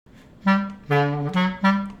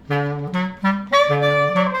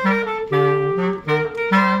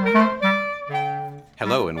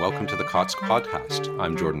Kotzk Podcast.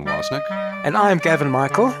 I'm Jordan Wozniak. And I'm Gavin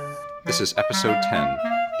Michael. This is episode 10,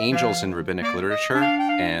 Angels in Rabbinic Literature,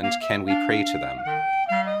 and Can We Pray to Them?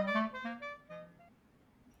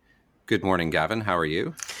 Good morning, Gavin. How are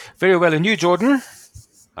you? Very well. And you, Jordan?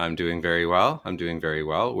 I'm doing very well.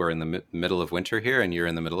 We're in the middle of winter here, and you're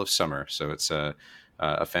in the middle of summer. So it's a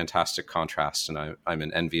fantastic contrast, and I'm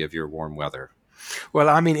in envy of your warm weather. Well,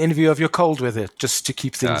 I'm in envy of your cold weather, just to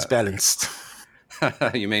keep things balanced.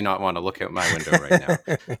 You may not want to look out my window right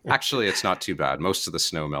now. Actually, it's not too bad. Most of the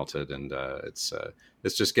snow melted, and it's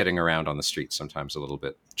just getting around on the streets sometimes a little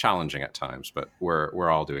bit challenging at times. But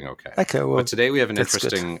we're all doing okay. Okay. Well, but today we have an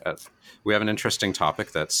interesting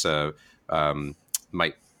topic that's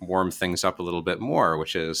might warm things up a little bit more,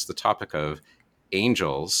 which is the topic of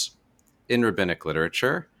angels in rabbinic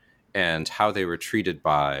literature and how they were treated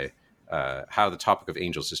by how the topic of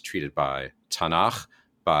angels is treated by Tanakh,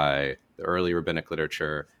 by the early rabbinic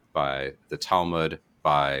literature, by the Talmud,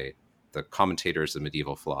 by the commentators, the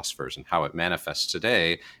medieval philosophers, and how it manifests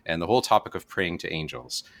today, and the whole topic of praying to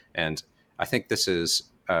angels. And I think this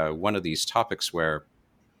is one of these topics where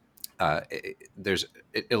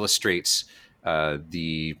it illustrates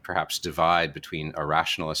the perhaps divide between a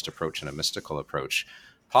rationalist approach and a mystical approach,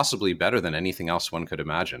 possibly better than anything else one could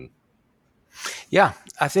imagine. Yeah,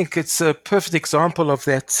 I think it's a perfect example of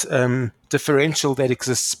that differential that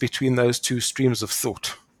exists between those two streams of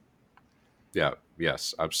thought. Yeah,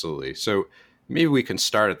 yes, absolutely. So maybe we can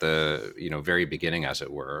start at the very beginning, as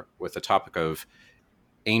it were, with the topic of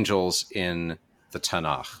angels in the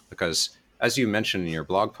Tanakh, because as you mentioned in your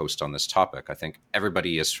blog post on this topic, I think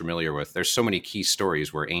everybody is familiar with, there's so many key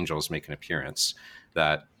stories where angels make an appearance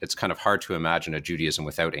that it's kind of hard to imagine a Judaism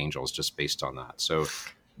without angels just based on that. So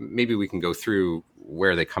maybe we can go through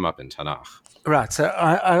where they come up in Tanakh. Right. So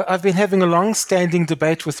I've been having a long-standing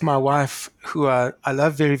debate with my wife, who I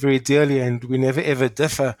love very, very dearly, and we never, ever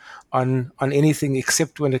differ on anything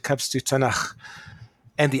except when it comes to Tanakh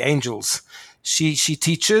and the angels. She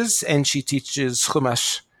teaches, and she teaches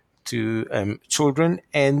Chumash to children,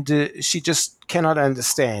 and she just cannot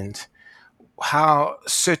understand how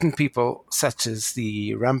certain people, such as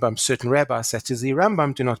the Rambam, certain rabbis, such as the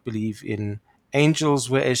Rambam, do not believe in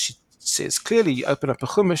angels, whereas she says clearly, you open up a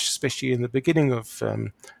Chumash, especially in the beginning of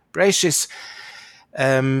Bereshis,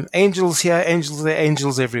 angels here, angels there,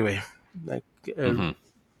 angels everywhere. Like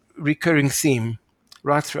recurring theme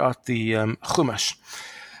right throughout the Chumash.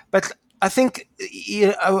 But I think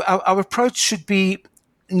our approach should be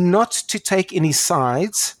not to take any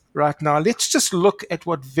sides right now. Let's just look at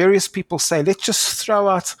what various people say. Let's just throw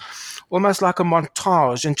out almost like a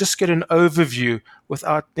montage and just get an overview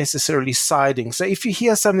without necessarily siding. So if you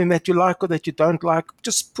hear something that you like or that you don't like,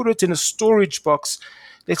 just put it in a storage box.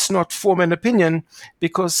 Let's not form an opinion,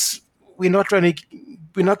 because we're not going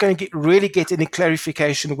to really get any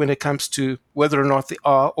clarification when it comes to whether or not they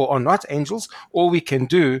are or are not angels. All we can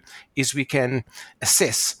do is we can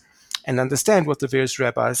assess and understand what the various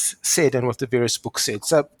rabbis said and what the various books said.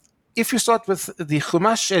 So if you start with the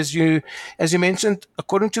Chumash, as you mentioned,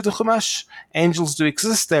 according to the Chumash, angels do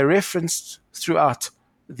exist. They're referenced throughout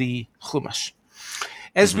the Chumash.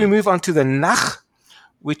 As we move on to the Nach,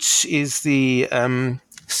 which is the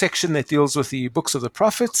section that deals with the books of the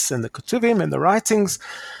prophets and the Ketuvim and the writings,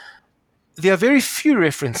 there are very few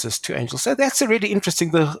references to angels. So that's already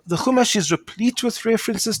interesting. The Chumash is replete with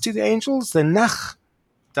references to the angels. The Nach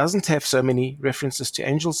doesn't have so many references to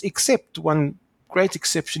angels, except one great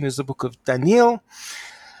exception is the book of Daniel,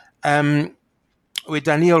 where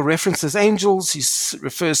Daniel references angels. He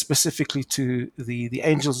refers specifically to the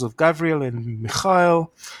angels of Gabriel and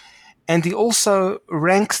Michael, and he also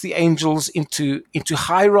ranks the angels into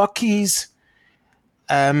hierarchies.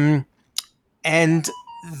 And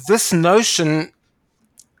this notion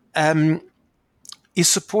is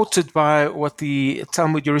supported by what the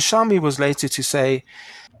Talmud Yerushalmi was later to say,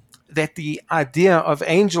 that the idea of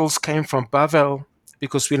angels came from Bavel,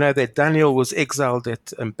 because we know that Daniel was exiled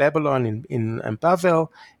at Babylon in Bavel,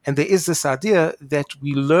 and there is this idea that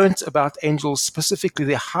we learnt about angels, specifically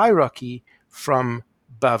their hierarchy, from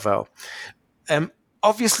Bavel.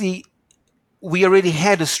 Obviously, we already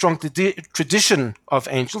had a strong tradition of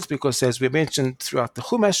angels, because as we mentioned throughout the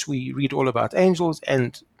Chumash, we read all about angels,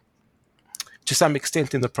 and to some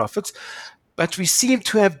extent in the prophets, but we seem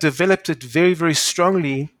to have developed it very, very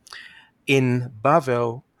strongly in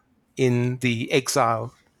Bavel, in the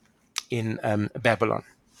exile in Babylon.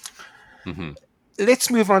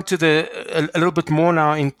 Let's move on to a little bit more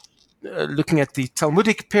now in looking at the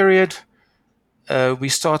Talmudic period. We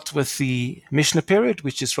start with the Mishnah period,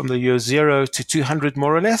 which is from the year 0 to 200,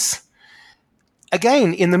 more or less.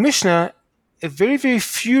 Again, in the Mishnah, very, very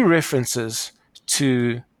few references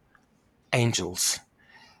to angels.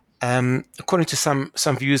 According to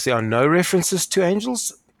some views, there are no references to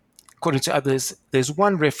angels. According to others, there's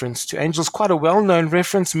one reference to angels, quite a well-known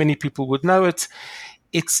reference. Many people would know it.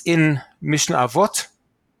 It's in Mishnah Avot.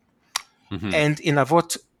 Mm-hmm. And in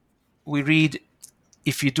Avot, we read,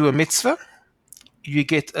 if you do a mitzvah, you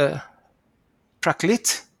get a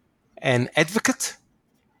praklit, an advocate.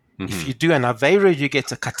 Mm-hmm. If you do an aveira, you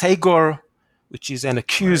get a kategor, which is an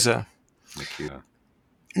accuser. Right.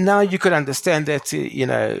 Now you could understand that,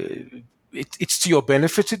 it's to your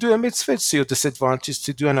benefit to do a mitzvah, it's to your disadvantage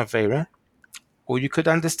to do an aveira. Or you could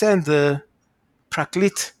understand the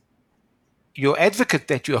praklit, your advocate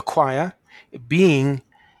that you acquire, being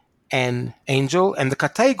an angel, and the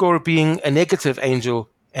kategor being a negative angel,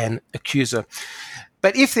 an accuser.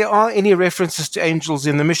 But if there are any references to angels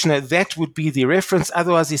in the Mishnah, that would be the reference.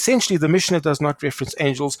 Otherwise, essentially, the Mishnah does not reference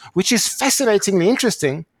angels, which is fascinatingly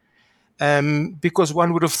interesting, because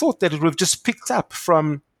one would have thought that it would have just picked up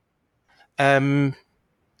from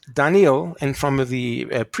Daniel and from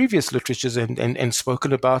the previous literatures and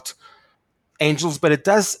spoken about angels. But it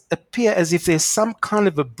does appear as if there's some kind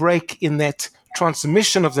of a break in that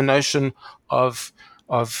transmission of the notion of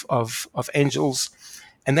angels,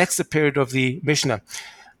 and that's the period of the Mishnah.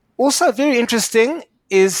 Also very interesting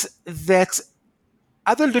is that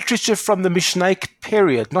other literature from the Mishnaic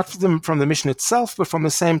period, not from the Mishnah itself, but from the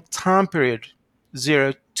same time period,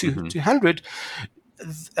 0 to 200,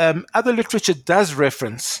 other literature does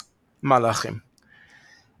reference Malachim.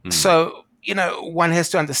 So, one has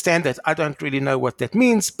to understand that. I don't really know what that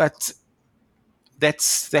means, but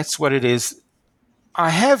that's what it is. I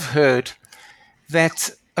have heard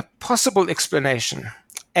that a possible explanation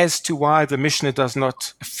as to why the Mishnah does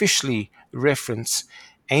not officially reference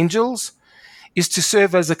angels is to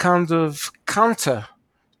serve as a kind of counter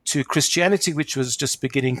to Christianity, which was just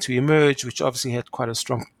beginning to emerge, which obviously had quite a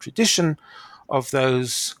strong tradition of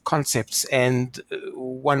those concepts, and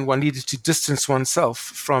one needed to distance oneself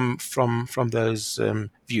from those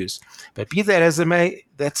views. But be that as it may,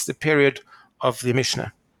 that's the period of the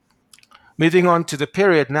Mishnah. Moving on to the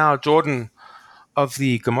period now, Jordan, of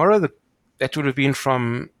the Gemara, that would have been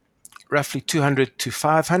from roughly 200 to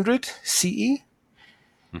 500 CE,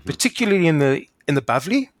 particularly in the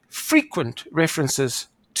Bavli, frequent references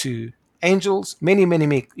to angels, many, many,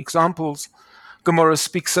 many examples. Gemara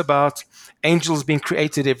speaks about angels being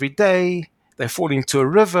created every day. They fall into a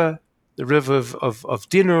river, the river of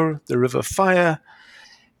Dinur, the river of fire,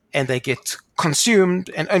 and they get consumed,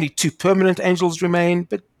 and only 2 permanent angels remain.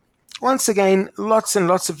 But once again, lots and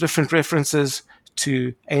lots of different references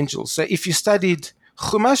to angels. So if you studied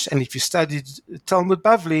Chumash and if you studied Talmud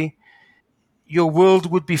Bavli, your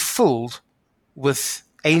world would be filled with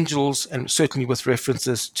angels and certainly with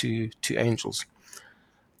references to angels.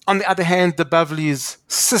 On the other hand, the Bavli's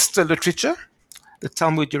sister literature, the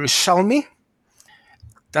Talmud Yerushalmi,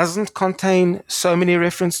 doesn't contain so many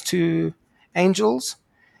references to angels,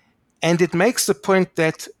 and it makes the point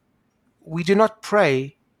that we do not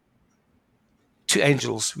pray to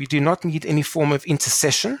angels. We do not need any form of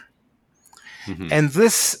intercession. And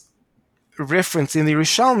this reference in the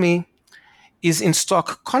Yerushalmi is in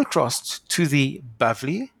stark contrast to the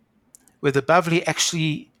Bavli, where the Bavli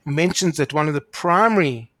actually mentions that one of the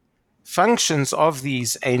primary functions of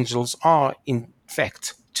these angels are, in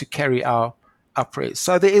fact, to carry our praise.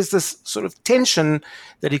 So there is this sort of tension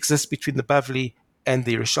that exists between the Bavli and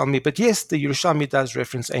the Yerushalmi. But yes, the Yerushalmi does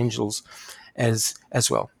reference angels as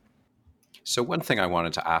well. So one thing I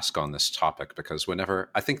wanted to ask on this topic, because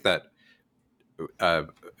whenever I think that,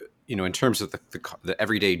 in terms of the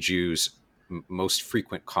everyday Jews' most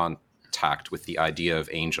frequent contact with the idea of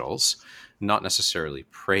angels, not necessarily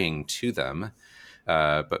praying to them,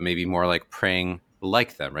 but maybe more like praying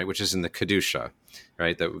like them, right? Which is in the Kedusha,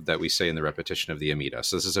 right? That we say in the repetition of the Amida.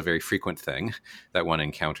 So this is a very frequent thing that one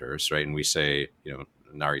encounters, right? And we say,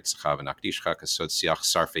 Naritzcha v'nakdishcha kasod siach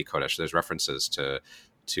sarfei kodesh. There's references to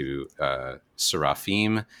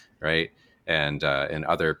seraphim, right? And in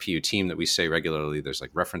other piyutim that we say regularly, there's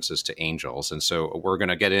like references to angels. And so we're going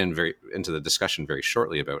to get into the discussion very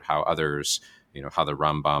shortly about how others, how the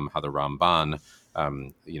Rambam, how the Ramban,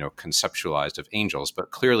 conceptualized of angels.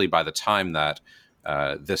 But clearly by the time that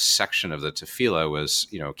this section of the Tefillah was,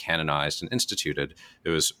 canonized and instituted,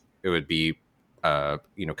 it would be,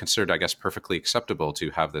 considered, I guess, perfectly acceptable to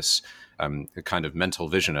have this kind of mental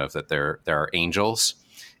vision of that there are angels,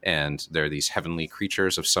 and they're these heavenly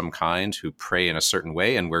creatures of some kind who pray in a certain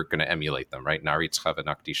way, and we're going to emulate them, right? Right?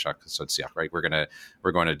 We're going to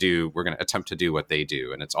attempt to do what they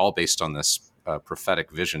do, and it's all based on this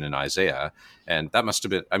prophetic vision in Isaiah. And that must have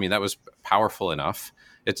been, I mean, that was powerful enough.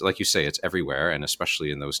 It's like you say, it's everywhere, and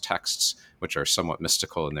especially in those texts, which are somewhat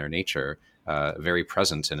mystical in their nature, very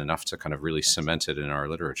present and enough to kind of really cement it in our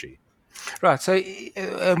liturgy. Right. So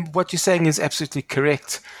what you're saying is absolutely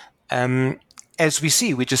correct. As we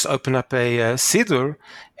see, we just open up a Siddur,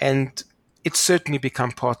 and it's certainly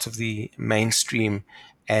become part of the mainstream.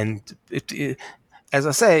 And as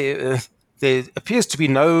I say, there appears to be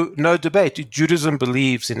no debate. Judaism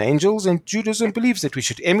believes in angels, and Judaism believes that we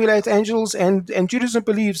should emulate angels, and Judaism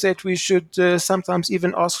believes that we should sometimes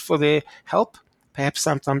even ask for their help, perhaps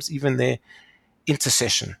sometimes even their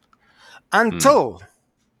intercession. Until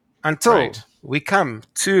Right. we come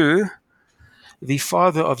to the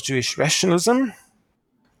father of Jewish rationalism,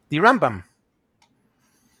 the Rambam.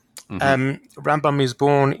 Rambam is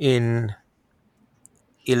born in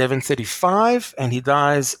 1135 and he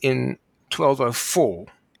dies in 1204.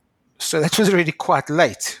 So that was already quite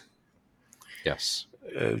late. Yes.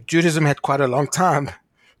 Judaism had quite a long time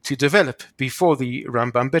to develop before the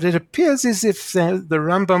Rambam, but it appears as if the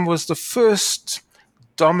Rambam was the first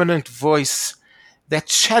dominant voice that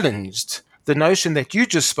challenged the notion that you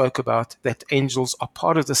just spoke about, that angels are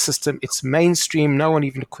part of the system. It's mainstream. No one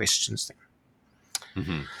even questions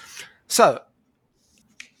them. So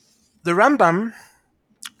the Rambam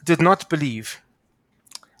did not believe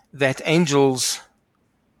that angels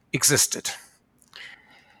existed.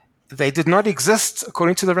 They did not exist,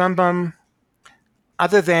 according to the Rambam,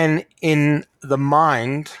 other than in the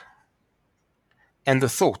mind and the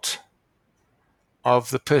thought of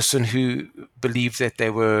the person who believed that they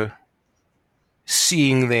were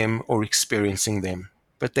seeing them or experiencing them.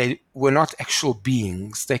 But they were not actual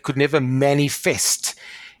beings. They could never manifest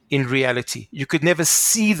in reality. You could never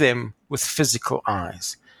see them with physical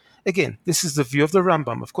eyes. Again, this is the view of the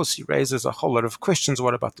Rambam. Of course, he raises a whole lot of questions.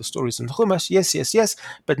 What about the stories in the Chumash? Yes.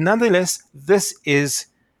 But nonetheless, this is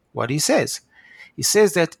what he says. He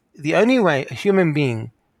says that the only way a human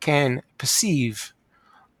being can perceive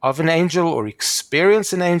of an angel or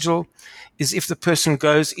experience an angel is if the person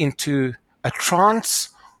goes into a trance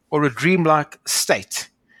or a dreamlike state.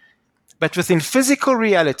 But within physical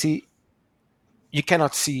reality, you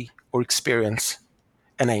cannot see or experience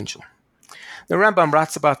an angel. The Rambam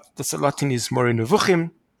writes about this a lot in his Moreh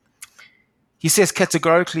Nevuchim. He says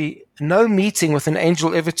categorically, no meeting with an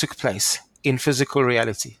angel ever took place in physical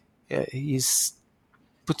reality. He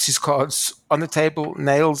puts his cards on the table,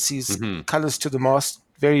 nails his colors to the mast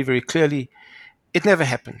very, very clearly. It never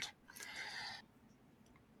happened.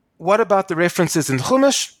 What about the references in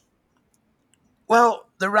Chumash? Well,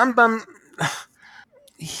 the Rambam,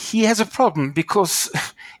 he has a problem because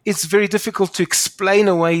it's very difficult to explain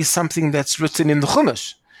away something that's written in the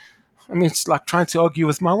Chumash. I mean, it's like trying to argue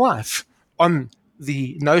with my wife on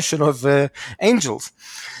the notion of angels.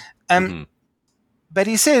 But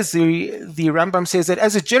he says, the Rambam says that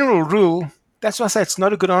as a general rule, that's why I say it's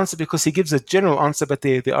not a good answer because he gives a general answer, but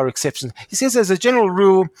there are exceptions. He says, as a general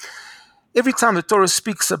rule, every time the Torah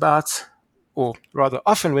speaks about, or rather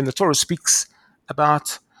often when the Torah speaks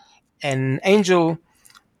about an angel,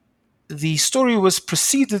 the story was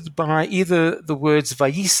preceded by either the words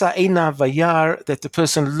Vayisa Eina Vayar, that the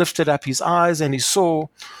person lifted up his eyes and he saw,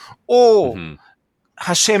 or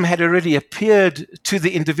Hashem had already appeared to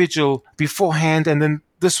the individual beforehand, and then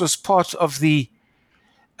this was part of the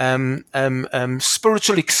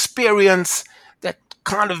spiritual experience that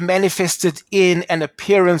kind of manifested in an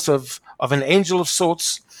appearance of an angel of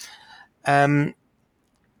sorts. But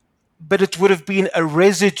it would have been a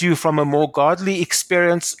residue from a more godly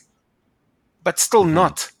experience, but still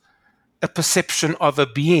not a perception of a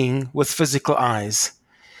being with physical eyes.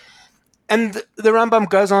 And the Rambam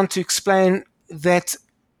goes on to explain that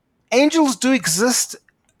angels do exist,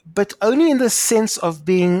 but only in the sense of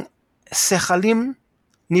being sechalim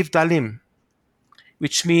nivdalim,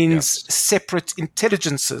 which means separate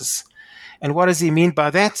intelligences. And what does he mean by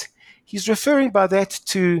that? He's referring by that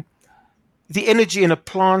to the energy in a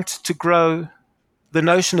plant to grow, the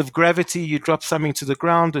notion of gravity. You drop something to the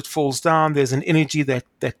ground, it falls down, there's an energy that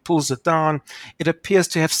pulls it down. It appears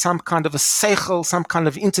to have some kind of a seichel, some kind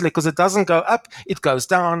of intellect, because it doesn't go up, it goes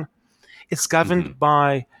down. It's governed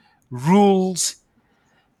by rules,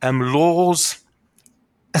 laws,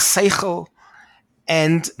 a seichel,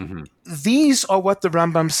 and these are what the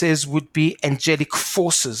Rambam says would be angelic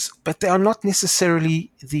forces, but they are not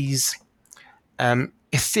necessarily these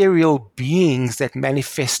ethereal beings that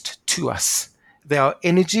manifest to us. They are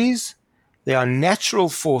energies, they are natural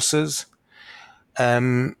forces.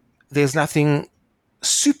 There's nothing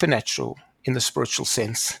supernatural in the spiritual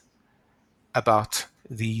sense about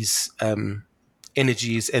these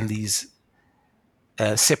energies and these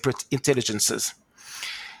separate intelligences.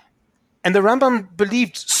 And the Rambam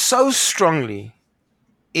believed so strongly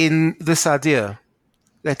in this idea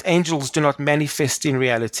that angels do not manifest in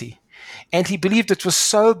reality. And he believed it was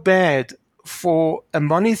so bad for a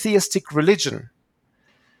monotheistic religion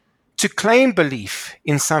to claim belief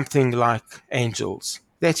in something like angels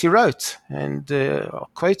that he wrote. And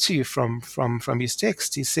I'll quote to you from his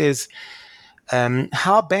text. He says,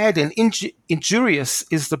 how bad and injurious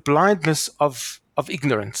is the blindness of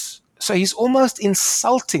ignorance. So he's almost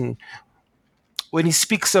insulting when he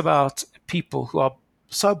speaks about people who are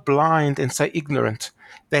so blind and so ignorant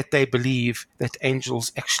that they believe that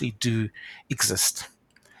angels actually do exist.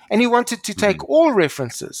 And he wanted to take all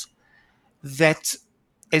references that,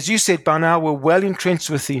 as you said, by now were well entrenched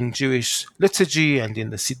within Jewish liturgy and in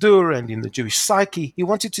the Siddur and in the Jewish psyche. He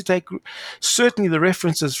wanted to take certainly the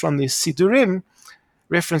references from the Siddurim,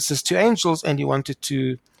 references to angels, and he wanted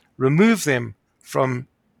to remove them from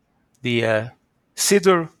the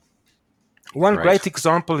Siddur. One great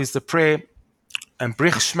example is the prayer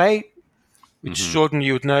Brich Shmei, which Jordan,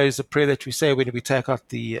 you would know, is a prayer that we say when we take out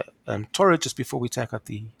the Torah, just before we take out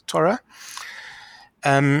the Torah.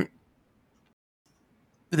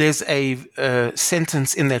 There's a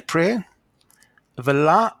sentence in that prayer,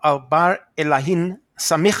 V'la al bar elahin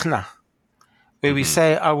samichna, where we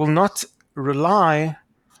say, I will not rely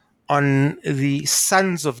on the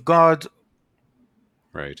sons of God.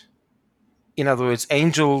 Right. In other words,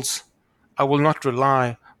 angels. I will not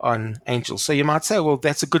rely on angels. So you might say, well,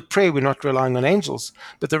 that's a good prayer. We're not relying on angels.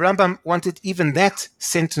 But the Rambam wanted even that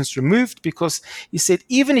sentence removed, because he said,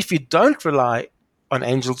 even if you don't rely on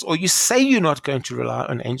angels, or you say you're not going to rely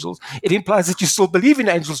on angels, it implies that you still believe in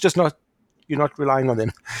angels, just you're not relying on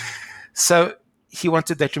them. So he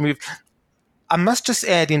wanted that removed. I must just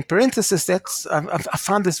add in parenthesis that I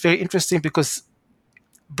found this very interesting, because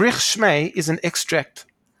Brich Shmei is an extract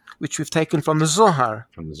which we've taken from the Zohar.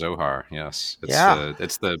 From the Zohar, yes.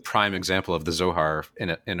 It's the prime example of the Zohar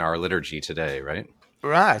in our liturgy today, right?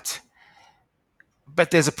 Right.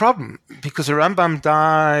 But there's a problem, because the Rambam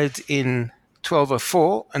died in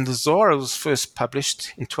 1204 and the Zohar was first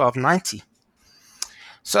published in 1290.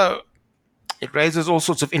 So it raises all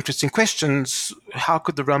sorts of interesting questions. How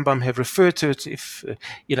could the Rambam have referred to it if,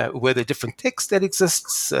 were there different texts that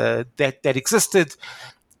existed?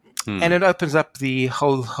 And it opens up the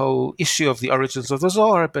whole issue of the origins of the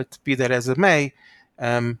Zohar, but be that as it may,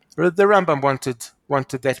 the Rambam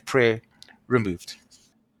wanted that prayer removed.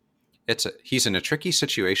 He's in a tricky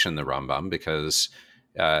situation, the Rambam, because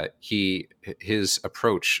his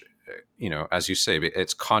approach, as you say,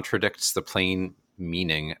 it contradicts the plain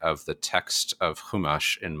meaning of the text of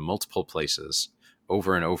Chumash in multiple places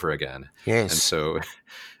over and over again. Yes. And so,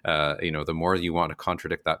 the more you want to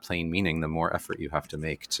contradict that plain meaning, the more effort you have to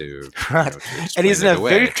make to, right. And he's in a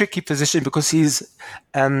very tricky position, because he's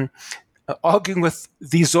arguing with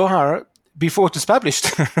the Zohar before it was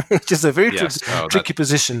published, which is a very tricky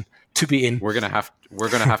position to be in. We're gonna have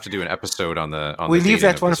to do an episode on the. We leave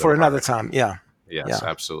that one for another time. Yeah. Yes,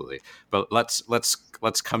 absolutely. But let's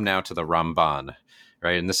come now to the Ramban,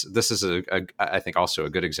 right? And this is I think also a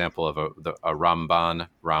good example of a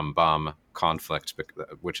Rambam conflict,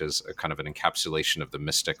 which is a kind of an encapsulation of the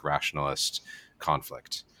mystic rationalist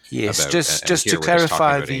conflict. Yes, just to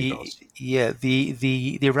clarify, the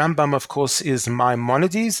Rambam, of course, is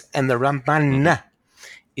Maimonides, and the Ramban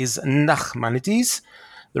is Nachmanides.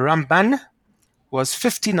 The Ramban was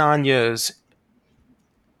 59 years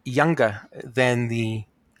younger than the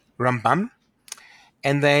Rambam,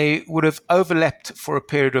 and they would have overlapped for a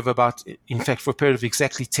period of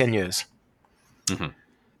exactly 10 years. The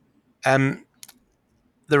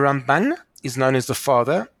Ramban is known as the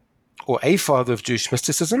father, or a father, of Jewish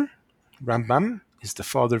mysticism. Rambam is the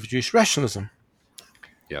father of Jewish rationalism.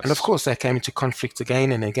 Yes. And of course, they came into conflict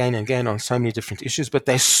again and again and again on so many different issues, but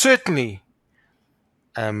they certainly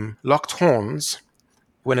locked horns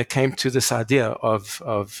when it came to this idea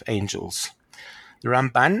of angels. The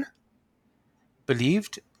Ramban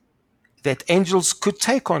believed that angels could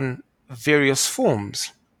take on various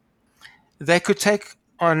forms. They could take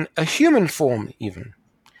on a human form even.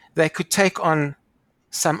 They could take on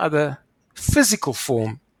some other physical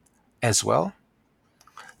form as well.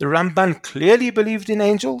 The Ramban clearly believed in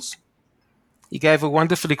angels. He gave a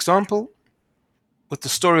wonderful example with the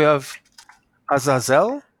story of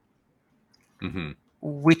Azazel,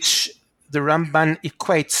 which the Ramban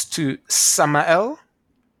equates to Samael,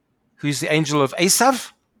 who's the angel of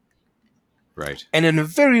Esav. Right. And in a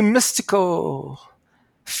very mystical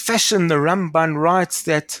fashion, the Ramban writes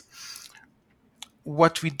that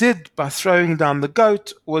what we did by throwing down the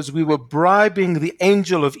goat was we were bribing the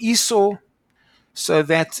angel of Esau so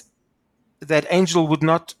that that angel would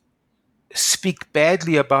not speak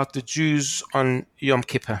badly about the Jews on Yom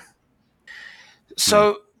Kippur.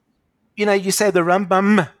 So, you say the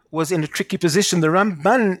Rambam was in a tricky position. The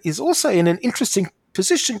Ramban is also in an interesting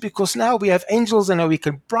position because now we have angels and now we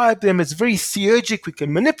can bribe them. It's very theurgic. We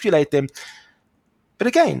can manipulate them. But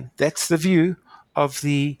again, that's the view of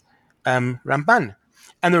the Ramban.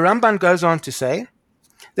 And the Ramban goes on to say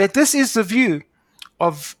that this is the view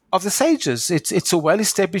of the sages. It's a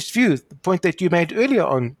well-established view. The point that you made earlier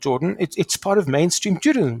on, Jordan, it's part of mainstream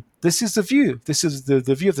Judaism. This is the view. This is the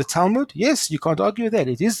view of the Talmud. Yes, you can't argue with that.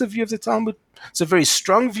 It is the view of the Talmud. It's a very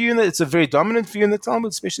strong view. It's a very dominant view in the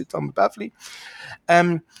Talmud, especially the Talmud Bavli.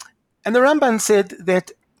 And the Ramban said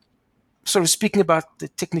that, sort of speaking about the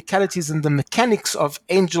technicalities and the mechanics of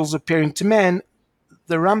angels appearing to man,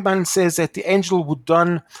 the Ramban says that the angel would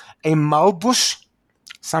don a malbush,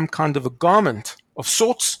 some kind of a garment of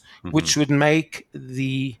sorts, which would make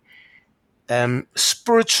the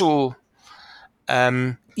spiritual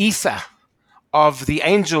ether of the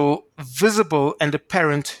angel visible and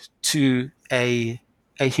apparent to a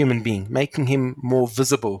human being, making him more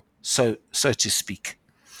visible, so to speak.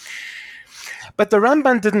 But the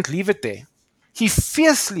Ramban didn't leave it there. He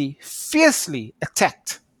fiercely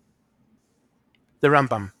attacked the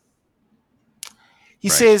Rambam. He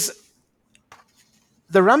says,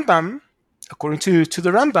 the Rambam, according to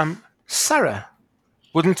the Rambam, Sarah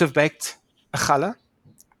wouldn't have baked a challah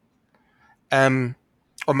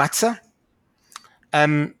or matzah.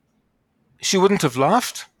 She wouldn't have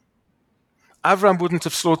laughed. Avram wouldn't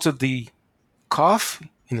have slaughtered the calf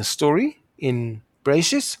in the story in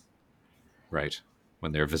Bereshis. Right.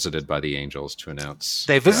 When they're visited by the angels to announce.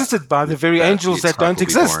 They're visited by the very angels that don't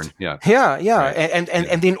exist. Yeah. Right.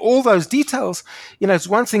 And then all those details, it's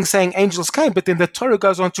one thing saying angels came, but then the Torah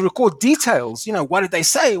goes on to record details. What did they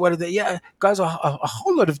say? What did they, goes a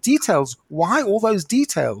whole lot of details. Why all those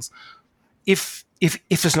details if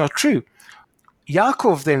it's not true?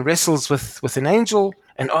 Yaakov then wrestles with an angel,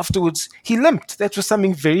 and afterwards he limped. That was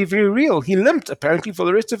something very, very real. He limped, apparently, for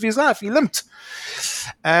the rest of his life. He limped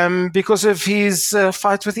because of his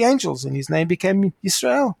fight with the angels, and his name became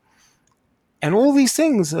Yisrael. And all these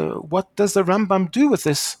things, what does the Rambam do with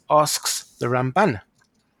this, asks the Ramban.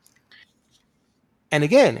 And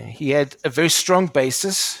again, he had a very strong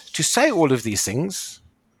basis to say all of these things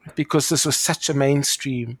because this was such a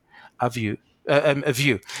mainstream view. And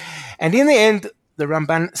in the end, the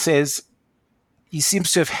Ramban says he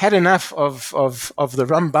seems to have had enough of the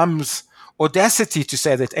Rambam's audacity to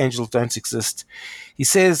say that angels don't exist. He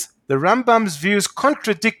says the Rambam's views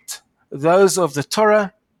contradict those of the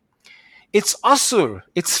Torah. It's asur,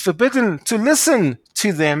 it's forbidden to listen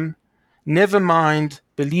to them, never mind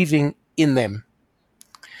believing in them.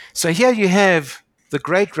 So here you have the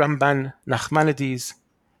great Ramban Nachmanides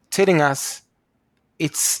telling us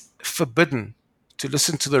it's forbidden to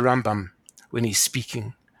listen to the Rambam when he's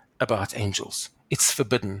speaking about angels. It's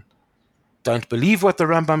forbidden. Don't believe what the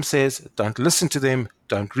Rambam says. Don't listen to them.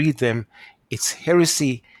 Don't read them. It's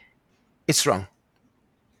heresy. It's wrong.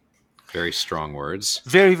 Very strong words.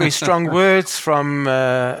 Very, very strong words from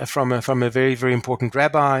a very, very important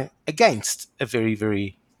rabbi against a very,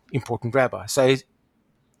 very important rabbi. So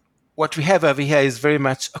what we have over here is very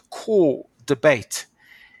much a core debate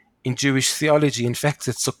in Jewish theology. In fact,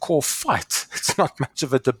 it's a core fight. It's not much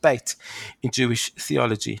of a debate in Jewish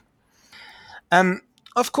theology.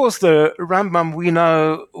 Of course, the Rambam, we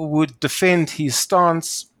know, would defend his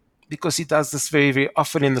stance because he does this very, very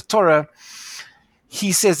often in the Torah.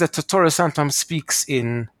 He says that the Torah sometimes speaks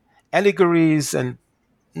in allegories and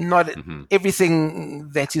not everything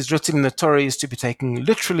that is written in the Torah is to be taken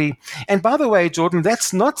literally. And by the way, Jordan,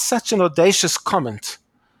 that's not such an audacious comment.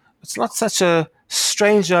 It's not such a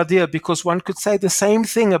strange idea because one could say the same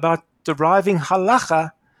thing about deriving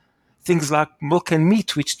halacha, things like milk and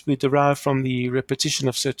meat, which we derive from the repetition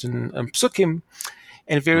of certain psukim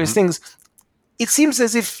and various things. It seems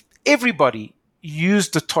as if everybody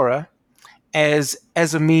used the Torah as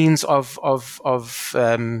a means of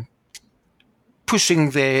pushing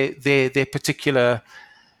their particular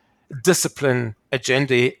discipline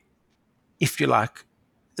agenda, if you like.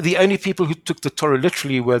 The only people who took the Torah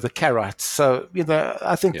literally were the Karaites. So,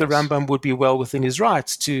 I think the Rambam would be well within his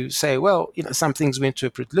rights to say, well, some things we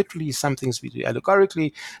interpret literally, some things we do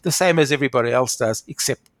allegorically, the same as everybody else does,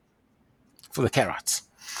 except for the Karaites.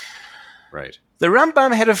 Right. The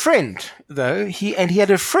Rambam had a friend, though. He had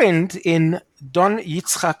a friend in Don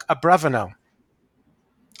Yitzchak Abravanel.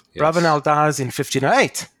 Yes. Abravanel dies in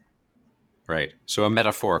 1508. Right. So a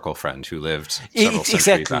metaphorical friend who lived several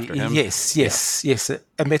centuries after him. Yes.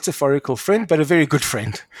 A metaphorical friend, but a very good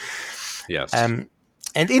friend. Yes. And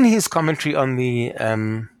in his commentary on the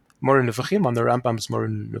Moreh Nevuchim, on the Rambam's Moreh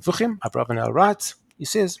Nevuchim, Abravanel writes, he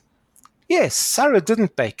says, yes, Sarah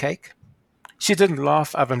didn't bake cake. She didn't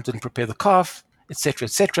laugh. Avram didn't prepare the calf, etc.,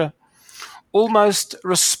 etc. Almost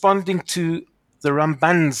responding to the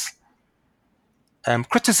Ramban's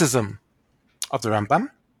criticism of the Rambam.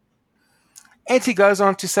 And he goes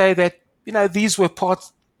on to say that, these were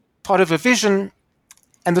part of a vision,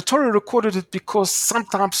 and the Torah recorded it because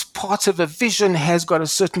sometimes part of a vision has got a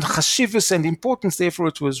certain chashivus and importance, therefore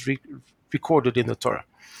it was recorded in the Torah.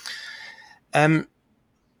 And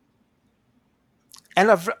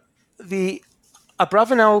the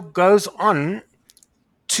Abravanel goes on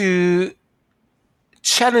to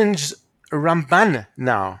challenge Ramban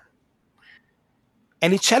now.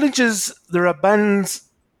 And he challenges the Ramban's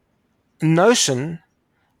notion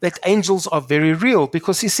that angels are very real,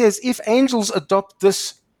 because he says if angels adopt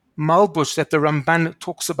this malbush that the Ramban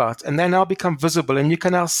talks about, and they now become visible, and you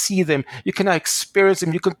can now see them, you can now experience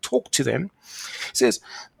them, you can talk to them. He says,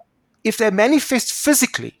 if they manifest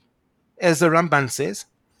physically, as the Ramban says,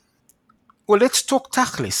 well, let's talk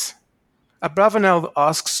tachlis. Abravanel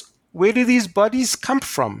asks, where do these bodies come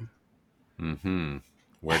from? Mm-hmm.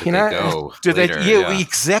 Where did they go?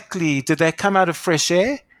 Exactly. Did they come out of fresh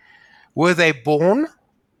air? Were they born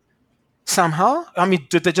somehow? I mean,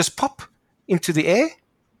 did they just pop into the air?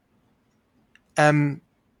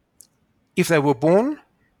 If they were born,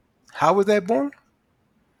 how were they born?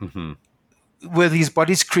 Mm-hmm. Were these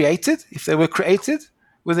bodies created? If they were created,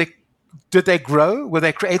 did they grow? Were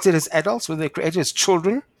they created as adults? Were they created as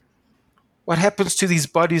children? What happens to these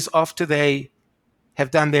bodies after they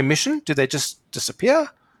have done their mission? Do they just disappear?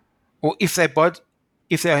 Or if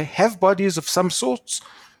they have bodies of some sorts,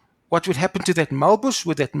 what would happen to that malbush?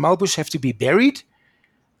 Would that malbush have to be buried?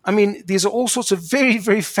 I mean, these are all sorts of very,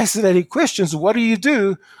 very fascinating questions. What do you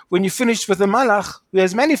do when you finish with the malach who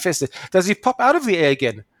has manifested? Does he pop out of the air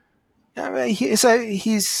again?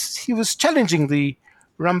 He was challenging the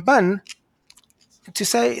Ramban to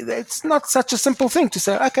say that it's not such a simple thing to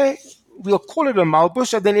say, okay, we'll call it a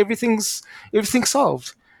malbush and then everything's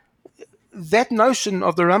solved. That notion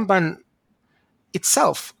of the Ramban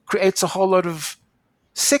itself creates a whole lot of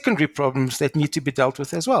secondary problems that need to be dealt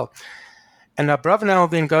with as well. And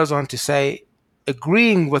Abravanel then goes on to say,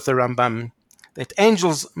 agreeing with the Rambam, that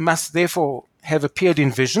angels must therefore have appeared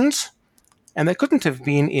in visions, and they couldn't have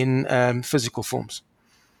been in physical forms.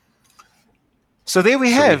 So there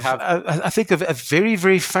we have I think, a very,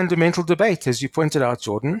 very fundamental debate, as you pointed out,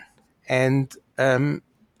 Jordan, and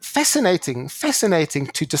fascinating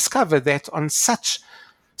to discover that on such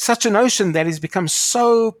a notion that has become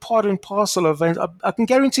so part and parcel of, and I can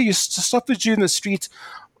guarantee you, to stop a Jew in the street,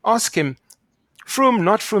 ask him, from,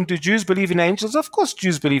 not from, do Jews believe in angels? Of course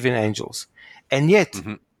Jews believe in angels. And yet,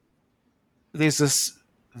 there's this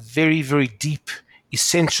very, very deep,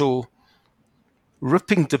 essential,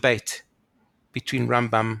 ripping debate between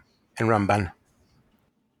Rambam and Ramban.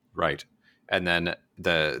 Right. And then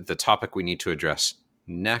the topic we need to address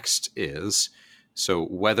next is, so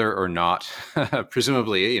whether or not,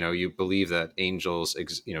 presumably, you believe that angels,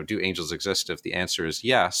 do angels exist? If the answer is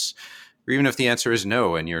yes, or even if the answer is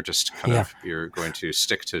no, and you're just you're going to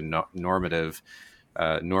stick to normative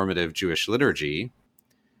Jewish liturgy,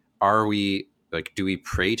 do we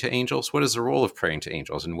pray to angels? What is the role of praying to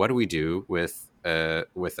angels? And what do we do with a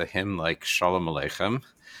hymn like Shalom Aleichem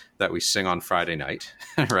that we sing on Friday night,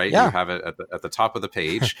 right? Yeah. You have it at the top of the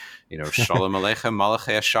page, Shalom Aleichem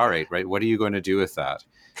Malachei Asharet, right? What are you going to do with that?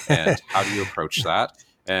 And how do you approach that?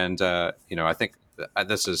 And, I think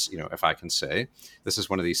this is, if I can say, this is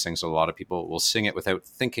one of these things a lot of people will sing it without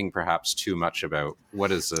thinking perhaps too much about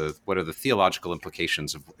what are the theological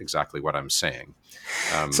implications of exactly what I'm saying.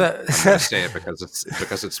 I'm going to say it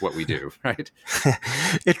because it's what we do, right?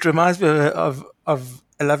 It reminds me of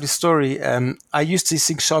a lovely story. I used to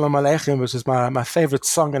sing Shalom Aleichem, which is my favorite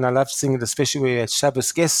song, and I loved singing it, especially when we had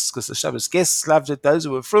Shabbos guests, because the Shabbos guests loved it, those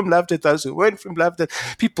who were from loved it, those who weren't from loved it.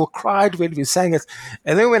 People cried when we sang it.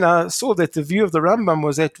 And then when I saw that the view of the Rambam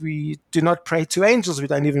was that we do not pray to angels, we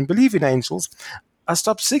don't even believe in angels, I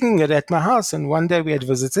stopped singing it at my house. And one day we had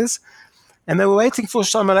visitors, and they were waiting for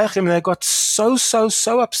Shalom Aleichem, and they got so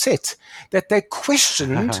upset that they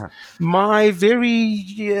questioned my very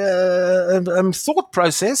thought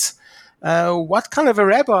process. What kind of a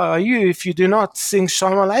rabbi are you if you do not sing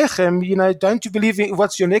Shalom Aleichem? Don't you believe in,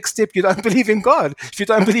 what's your next step? You don't believe in God. If you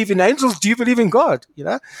don't believe in angels, do you believe in God?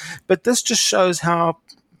 But this just shows how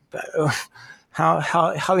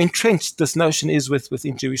entrenched this notion is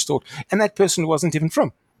within Jewish thought. And that person wasn't even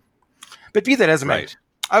from. But be that as it may. Right.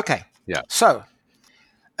 Okay. Yeah. So,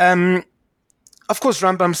 Of course,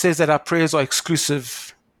 Rambam says that our prayers are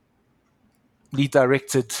exclusively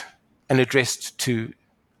directed and addressed to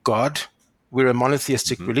God. We're a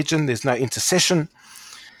monotheistic religion. There's no intercession.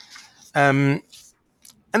 And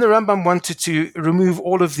the Rambam wanted to remove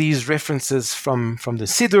all of these references from the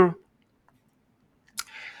Siddur.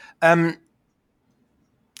 In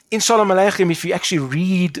Shalom Aleichem, if you actually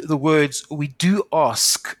read the words, we do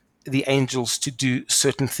ask the angels to do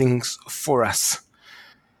certain things for us.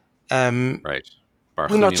 Right.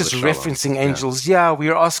 We're not just referencing angels. Yeah, we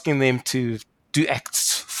are asking them to do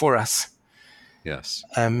acts for us. Yes.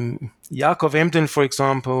 Yaakov Emden, for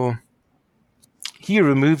example, he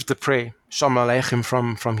removed the prayer, Shalom Aleichem,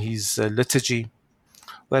 from his liturgy.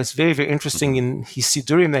 Well, it's very, very interesting. In his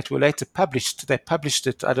Sidurim that were later published, they published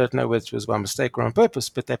it, I don't know whether it was by mistake or on purpose,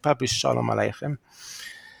 but they published Shalom Aleichem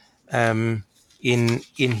in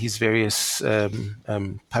his various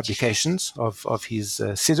publications of his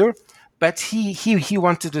Siddur. But he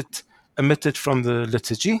wanted it omitted from the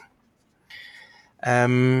liturgy,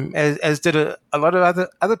 as did a lot of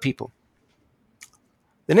other people.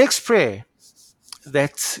 The next prayer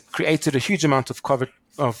that created a huge amount of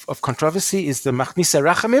controversy is the Machnisa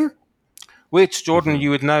Rachamim, which, Jordan,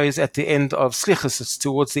 you would know, is at the end of Slichos. It's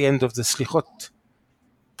towards the end of the Slichot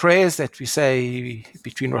prayers that we say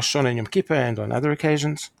between Rosh Hashanah and Yom Kippur and on other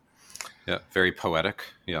occasions. Yeah, very poetic,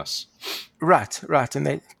 yes. Right. And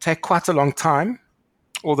they take quite a long time,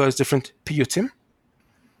 all those different piyutim.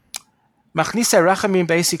 Machnisa Rachamim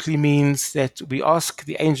basically means that we ask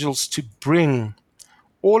the angels to bring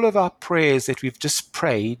all of our prayers that we've just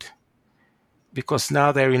prayed, because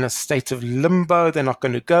now they're in a state of limbo, they're not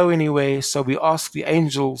going to go anywhere. So we ask the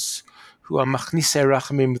angels who are Machnisa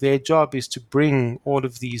Rachamim, their job is to bring all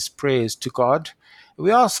of these prayers to God. We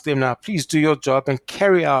ask them now, please do your job and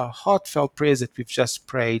carry our heartfelt prayers that we've just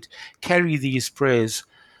prayed, carry these prayers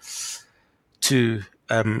to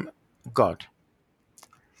God.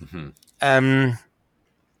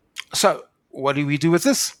 So what do we do with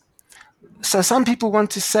this? So some people want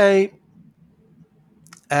to say,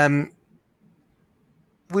 we're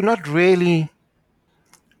not really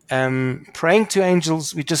praying to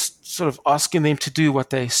angels. We're just sort of asking them to do what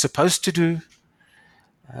they're supposed to do.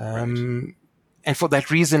 And for that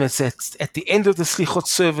reason, it's at the end of the Slichot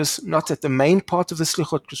service, not at the main part of the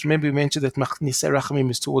Slichot, because remember we mentioned that Machnisa Rachamim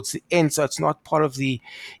is towards the end, so it's not part of the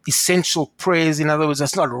essential prayers. In other words,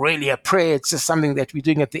 it's not really a prayer, it's just something that we're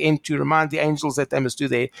doing at the end to remind the angels that they must do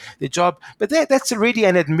their job. But that's already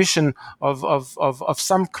an admission of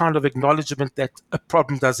some kind of acknowledgement that a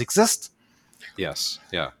problem does exist. Yes,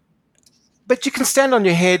 yeah. But you can stand on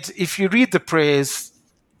your head. If you read the prayers,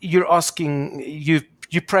 you're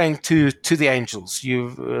praying to the angels.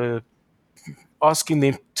 You're asking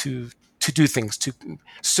them to do things,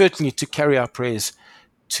 certainly to carry our prayers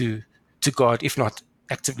to God, if not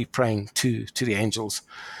actively praying to the angels.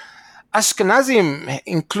 Ashkenazim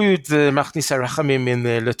include the Machnisa Rachamim in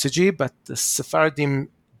their liturgy, but the Sephardim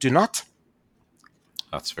do not.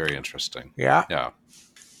 That's very interesting. Yeah.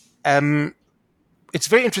 It's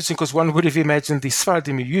very interesting because one would have imagined the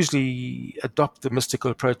Sephardim, who usually adopt the mystical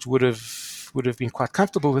approach, would have been quite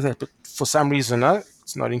comfortable with that, but for some reason, no,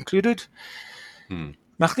 it's not included.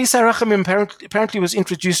 Machnisa Rachamim apparently was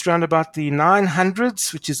introduced around about the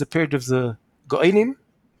 900s, which is the period of the Go'anim.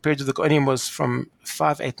 The period of the Go'anim was from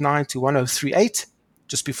 589 to 1038,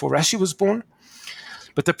 just before Rashi was born.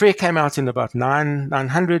 But the prayer came out in about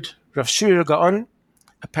 900. Rav Shiri Gaon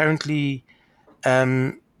apparently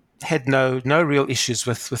had no real issues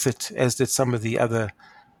with it, as did some of the other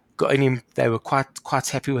Go'anim. They were quite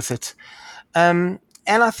happy with it. And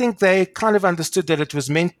I think they kind of understood that it was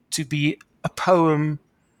meant to be a poem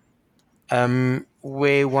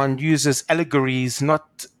where one uses allegories.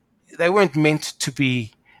 They weren't meant to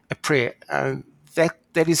be a prayer.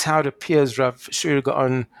 That is how it appears Rav Shiri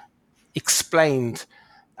Gaon explained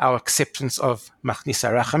our acceptance of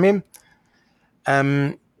Machnisa Rachamim.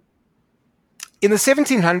 In the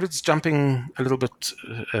 1700s, jumping a little bit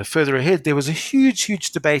further ahead, there was a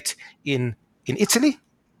huge debate in Italy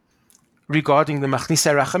regarding the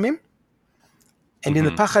Machnisa Rachamim. And in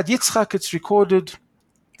the Pachad Yitzchak, it's recorded,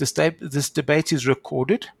 this debate is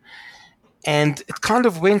recorded, and it kind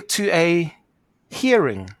of went to a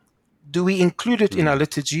hearing. Do we include it in our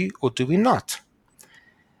liturgy or do we not?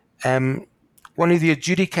 One of the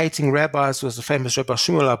adjudicating rabbis was the famous Rabbi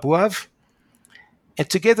Shmuel Abuav, and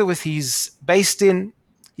together with his Beis Din,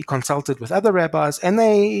 he consulted with other rabbis, and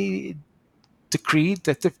they decreed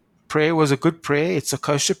that the prayer was a good prayer, it's a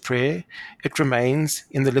kosher prayer, it remains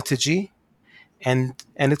in the liturgy, and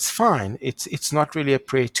it's fine. It's not really a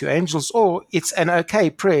prayer to angels, or it's an okay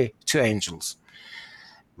prayer to angels.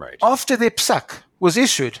 Right. After their psak was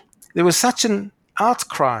issued, there was such an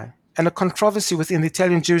outcry and a controversy within the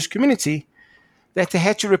Italian Jewish community that they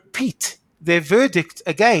had to repeat their verdict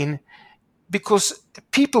again because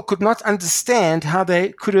people could not understand how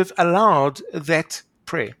they could have allowed that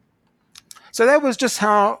prayer. So that was just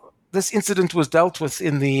how this incident was dealt with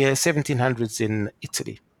in the 1700s in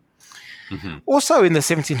Italy. Mm-hmm. Also in the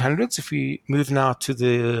 1700s, if we move now to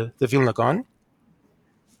the Vilna Gaon,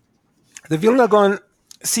 the Vilna Gaon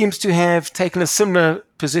seems to have taken a similar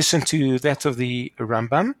position to that of the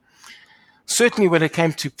Rambam. Certainly when it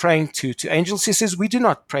came to praying to angels, he says, we do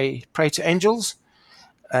not pray to angels.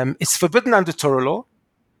 It's forbidden under Torah law.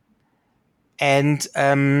 And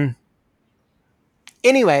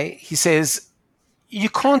anyway, he says, you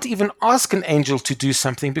can't even ask an angel to do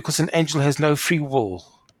something because an angel has no free will.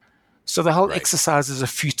 So the whole exercise is a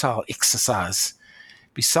futile exercise.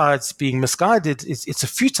 Besides being misguided, it's a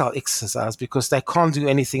futile exercise because they can't do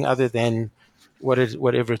anything other than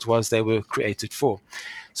whatever it was they were created for.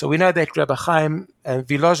 So we know that Rabbi Chaim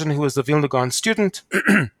Volozhin, who was the Vilna Gaon student,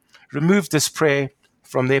 removed this prayer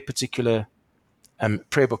from their particular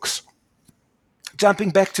prayer books. Jumping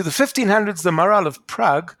back to the 1500s, the Maharal of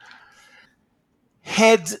Prague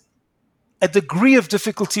had a degree of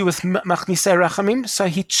difficulty with Machnise Rachamim, so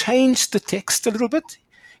he changed the text a little bit.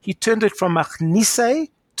 He turned it from Machnise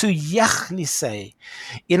to Yachnise.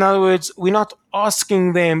 In other words, we're not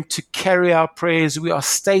asking them to carry our prayers, we are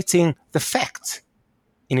stating the fact,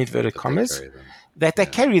 in inverted commas, that they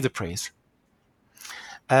carry the prayers.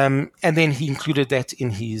 And then he included that in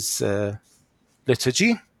his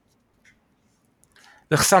liturgy.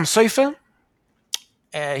 The Chassam Sofer,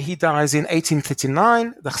 he dies in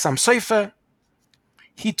 1839. The Chassam Sofer,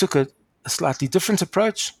 he took a slightly different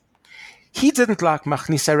approach. He didn't like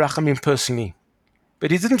Machnise Rachamim personally,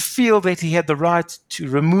 but he didn't feel that he had the right to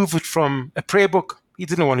remove it from a prayer book. He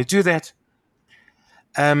didn't want to do that.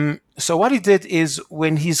 So what he did is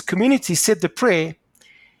when his community said the prayer,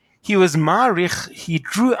 he was ma'arich, he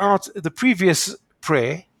drew out the previous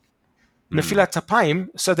prayer, Nefilat Apayim,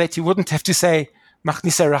 so that he wouldn't have to say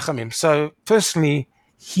Machnise Rachamim. So personally,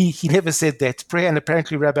 he never said that prayer, and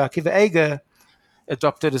apparently Rabbi Akiva Eger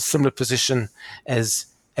adopted a similar position as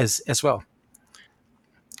well.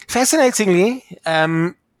 Fascinatingly,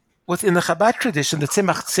 within the Chabad tradition, the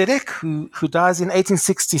Tzemach Tzedek, who dies in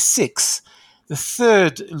 1866, the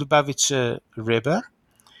third Lubavitcher Rebbe,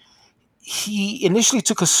 he initially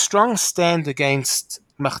took a strong stand against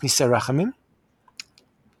Machnise Rachamim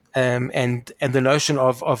and the notion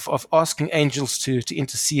of asking angels to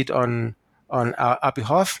intercede on our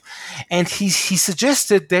behalf. And he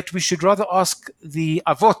suggested that we should rather ask the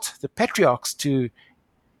Avot, the patriarchs, to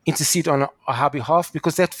intercede on our behalf,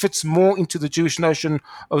 because that fits more into the Jewish notion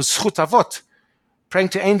of Zchut Avot. Praying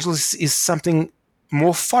to angels is something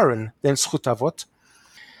more foreign than Zchut Avot.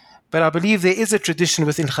 But I believe there is a tradition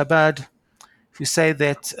within Chabad who say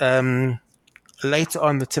that later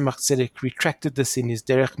on the Tzemach Tzedek retracted this in his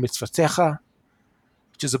Derech Mitzvotecha,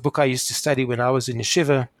 which is a book I used to study when I was in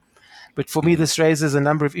yeshiva. But for me, this raises a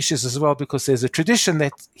number of issues as well, because there's a tradition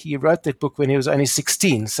that he wrote that book when he was only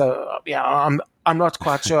 16. So I'm not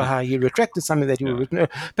quite sure how he retracted something that he would written.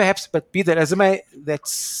 Perhaps, but be that as it may,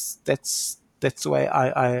 that's the way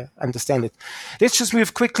I understand it. Let's just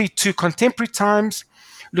move quickly to contemporary times,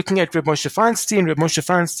 looking at Reb Moshe Feinstein. Reb Moshe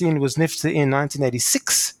Feinstein was nifta in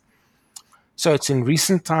 1986. So it's in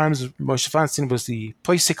recent times. Moshe Feinstein was the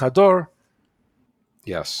Poisek Hador.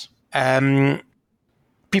 Yes.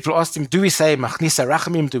 People asked him, do we say Machnise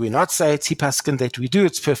Rachamim? Do we not say it? He paskened that we do.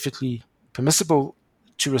 It's perfectly permissible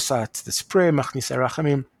to recite this prayer, Machnise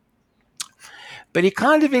Rachamim. But he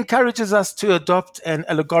kind of encourages us to adopt an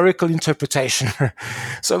allegorical interpretation.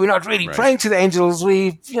 So we're not really praying to the angels.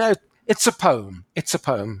 It's a poem. It's a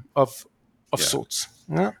poem of sorts.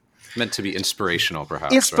 Yeah? Meant to be inspirational,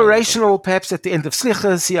 perhaps. Inspirational, perhaps at the end of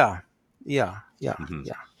Slichas. Yeah.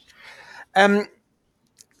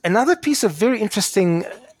 Another piece of very interesting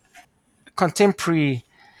contemporary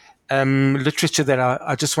literature that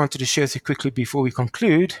I just wanted to share with you quickly before we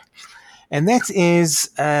conclude, and that is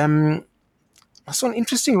I saw some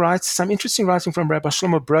interesting writing from Rabbi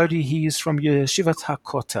Shlomo Brody. He is from Yeshivat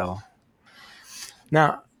HaKotel.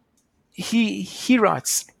 Now, he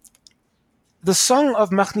writes, the song of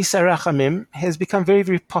Machnise Rachamim has become very,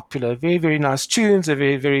 very popular, very, very nice tunes, a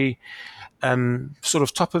very, very sort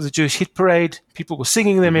of top of the Jewish hit parade. People were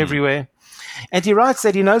singing them everywhere. And he writes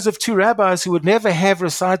that he knows of two rabbis who would never have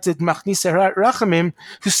recited Machnise Rachamim,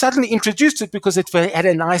 who suddenly introduced it because it had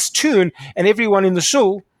a nice tune and everyone in the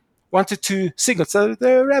shul wanted to sing it. So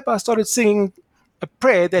the rabbi started singing a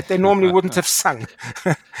prayer that they normally wouldn't have sung.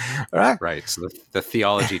 Right? Right. So the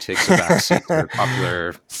theology takes a backseat to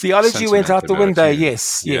popular Theology went sentiment out the about window. you.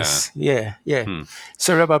 Yes, Yeah. yes, yeah.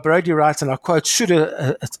 So Rabbi Brody writes, and I quote, should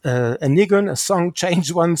a nigun, a song,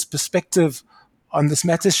 change one's perspective on this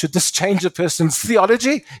matter? Should this change a person's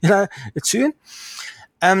theology? A tune?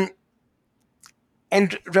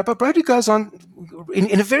 And Rabbi Brody goes on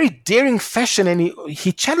in a very daring fashion, and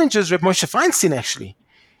he challenges Reb Moshe Feinstein, actually.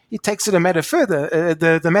 He takes it a matter further,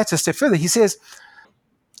 the matter a step further. He says,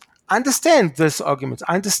 I understand this argument.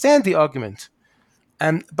 I understand the argument.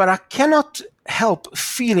 But I cannot help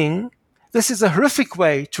feeling this is a horrific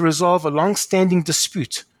way to resolve a long-standing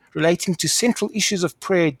dispute relating to central issues of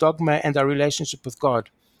prayer, dogma, and our relationship with God.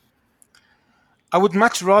 I would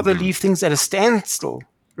much rather leave things at a standstill,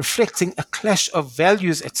 reflecting a clash of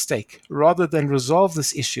values at stake, rather than resolve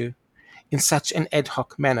this issue in such an ad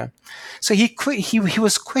hoc manner. So he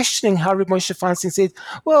was questioning how Reb Moshe Feinstein said,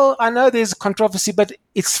 well, I know there's a controversy, but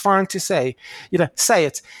it's fine to say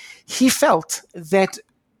it. He felt that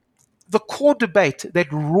the core debate, that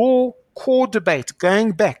raw core debate,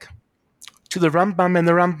 going back to the Rambam and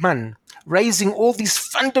the Ramban, raising all these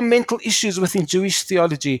fundamental issues within Jewish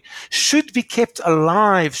theology, should be kept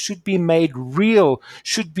alive, should be made real,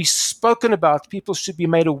 should be spoken about. People should be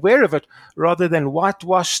made aware of it, rather than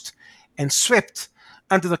whitewashed and swept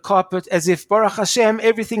under the carpet as if, Baruch Hashem,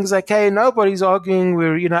 everything's okay, nobody's arguing,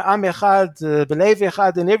 we're, Am Echad, Belev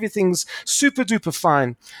Echad, and everything's super duper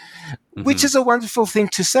fine, which is a wonderful thing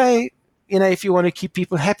to say, if you want to keep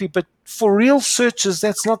people happy. But for real searchers,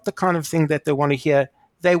 that's not the kind of thing that they want to hear.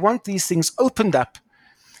 They want these things opened up.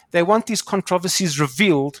 They want these controversies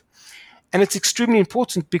revealed. And it's extremely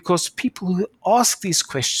important, because people who ask these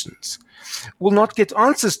questions will not get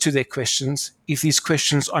answers to their questions if these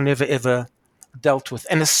questions are never, ever dealt with.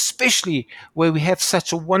 And especially where we have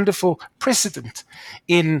such a wonderful precedent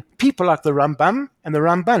in people like the Rambam and the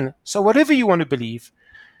Ramban. So whatever you want to believe,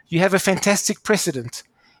 you have a fantastic precedent.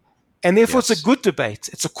 And therefore, It's a good debate.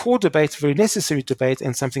 It's a core debate, very necessary debate,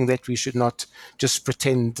 and something that we should not just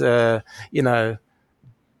pretend, didn't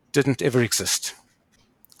ever exist.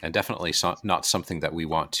 And definitely not something that we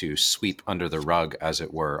want to sweep under the rug, as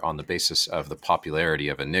it were, on the basis of the popularity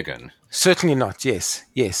of a nigun. Certainly not, yes.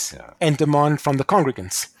 Yeah. And demand from the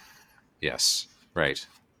congregants. Yes, right,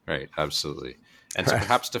 absolutely. And so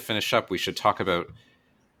perhaps to finish up, we should talk about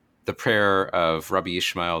the prayer of Rabbi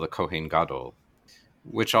Ishmael, the Kohen Gadol,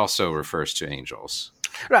 which also refers to angels.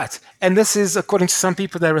 Right. And this is, according to some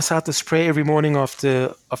people, they recite this prayer every morning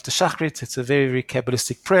after Shachrit. It's a very, very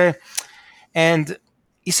Kabbalistic prayer. And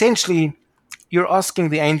essentially, you're asking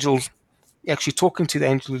the angels, actually talking to the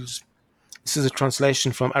angels. This is a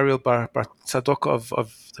translation from Ariel Bar Tzadok of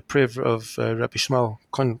the prayer of Rabbi Ishmael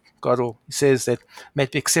Kohen Gadol. He says that, may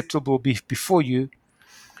it be acceptable before you.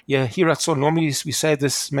 Yeah, here at Tzor, normally we say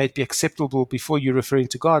this, may it be acceptable before you, referring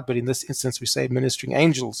to God, but in this instance we say ministering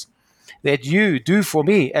angels, that you do for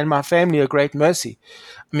me and my family a great mercy.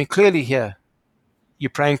 I mean, clearly here, you're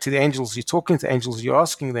praying to the angels, you're talking to angels, you're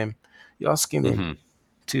asking them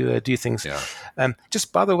to do things. Yeah.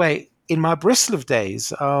 Just by the way, in my Breslov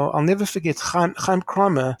days, I'll never forget Chaim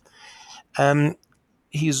Kramer.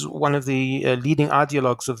 He's one of the leading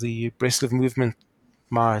ideologues of the Breslov movement.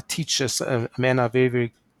 My teacher, a man I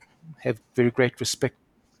have very great respect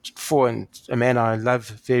for, and a man I love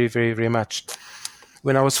very, very, very much.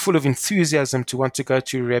 When I was full of enthusiasm to want to go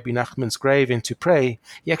to Rabbi Nachman's grave and to pray,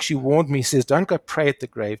 he actually warned me. He says, "Don't go pray at the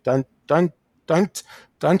grave. Don't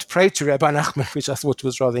pray to Rabbi Nachman," which I thought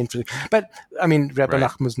was rather interesting. But I mean, Rabbi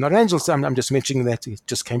Nachman was not an angel, so I'm just mentioning that. It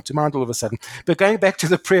just came to mind all of a sudden. But going back to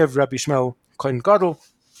the prayer of Rabbi Ishmael Kohen Gadol,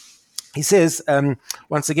 he says,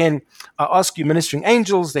 once again, I ask you, ministering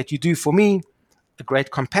angels, that you do for me a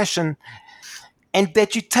great compassion, and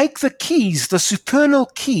that you take the keys, the supernal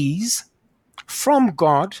keys, from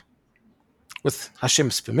God, with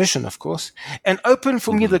Hashem's permission, of course, and open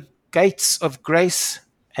for me the gates of grace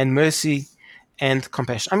and mercy and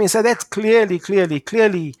compassion. I mean, so that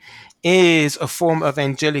clearly is a form of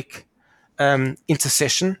angelic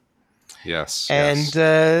intercession. Yes. And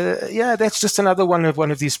that's just another one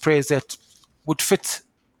of these prayers that would fit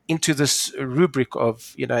into this rubric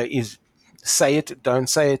of, is say it, don't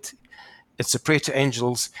say it. It's a prayer to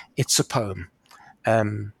angels. It's a poem.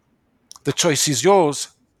 The choice is yours,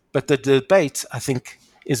 but the debate, I think,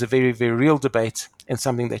 is a very, very real debate, and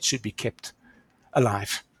something that should be kept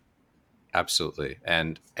alive. Absolutely.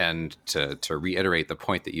 And to reiterate the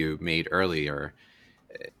point that you made earlier,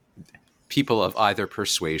 people of either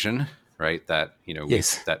persuasion, right, that,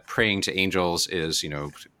 that praying to angels is,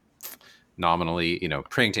 nominally,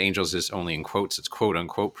 praying to angels is only in quotes. It's quote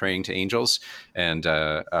unquote praying to angels, and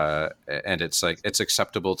it's like it's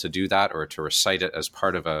acceptable to do that or to recite it as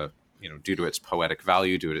part of a, due to its poetic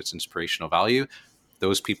value, due to its inspirational value.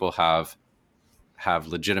 Those people have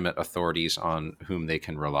legitimate authorities on whom they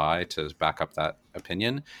can rely to back up that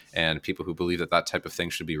opinion, and people who believe that type of thing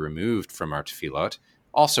should be removed from our tefillot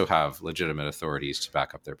also have legitimate authorities to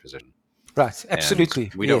back up their position. Right,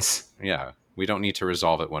 absolutely. And we don't need to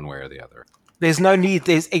resolve it one way or the other. There's no need.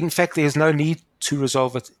 There's no need to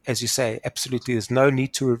resolve it, as you say. Absolutely, there's no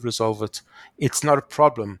need to resolve it. It's not a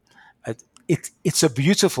problem. It's a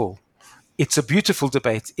beautiful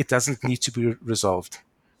debate. It doesn't need to be resolved.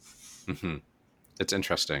 Mm-hmm. It's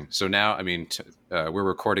interesting. So now, we're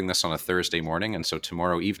recording this on a Thursday morning, and so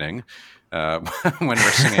tomorrow evening, when we're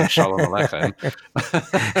singing Shalom Aleichem,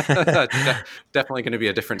 definitely going to be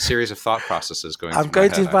a different series of thought processes going. I'm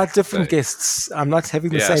going to invite different guests. I'm not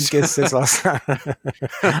having the same guests as last time.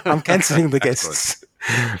 I'm canceling the guests.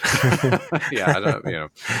 Yeah,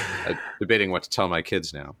 debating what to tell my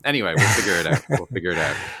kids now. Anyway, we'll figure it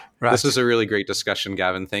out. Right. This is a really great discussion,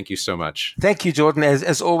 Gavin. Thank you so much. Thank you, Jordan.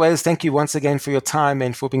 As always, thank you once again for your time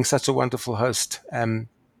and for being such a wonderful host.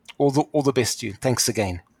 All the best to you. Thanks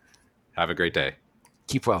again. Have a great day.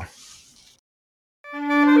 Keep well.